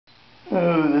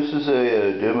This is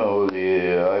a demo of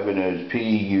the Ibanez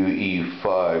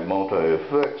PUE5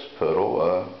 multi-effects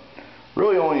pedal.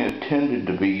 Really only intended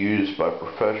to be used by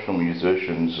professional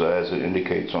musicians, as it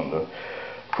indicates on the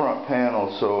front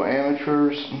panel. So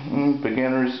amateurs,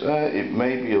 beginners, it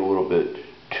may be a little bit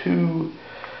too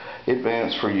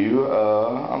advanced for you.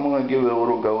 I'm going to give it a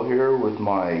little go here with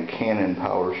my Canon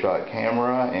PowerShot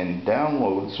camera and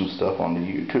download some stuff onto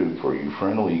YouTube for you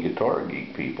friendly guitar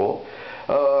geek people.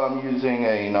 I'm using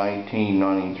a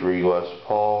 1993 Les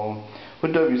Paul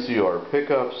with WCR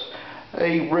pickups,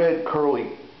 a red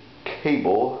curly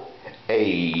cable,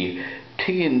 a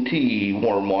TNT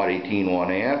Warm Watt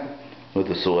 18-watt amp with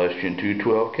a Celestion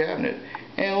 212 cabinet.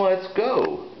 And let's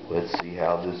go. Let's see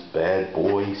how this bad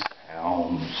boy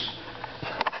sounds.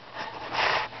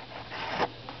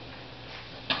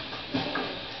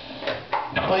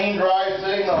 Clean, dry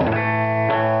signal.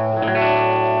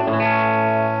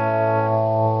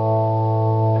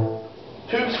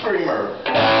 Tube screamer.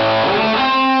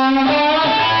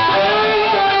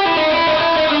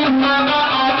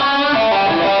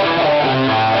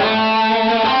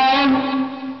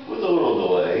 With a little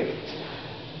delay.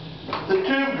 The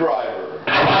tube driver.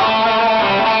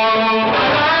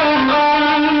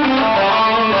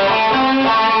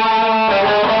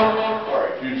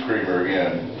 Alright, tube screamer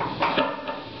again.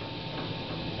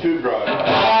 Tube driver.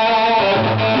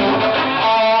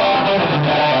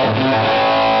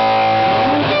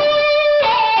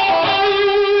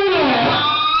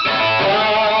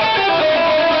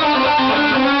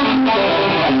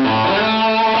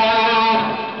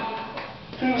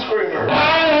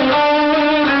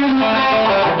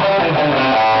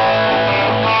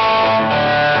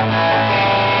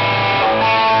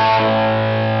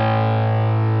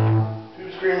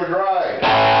 Screamer dry.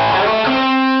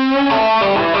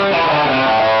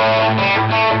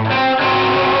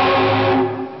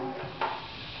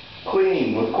 Clean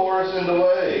with chorus and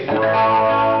delay.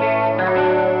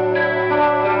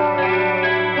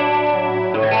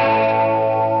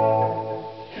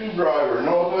 Tube driver,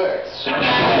 no effects.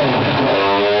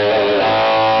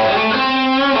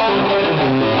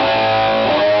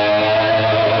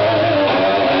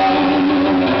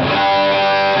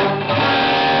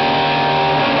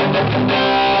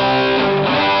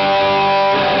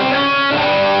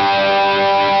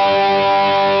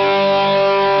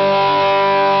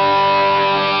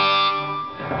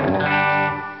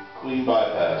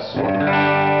 Bypass.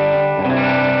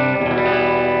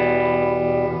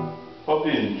 Hope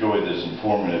you enjoyed this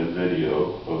informative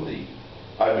video of the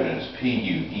Ibanez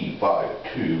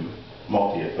PUE5 tube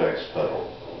multi-effects pedal.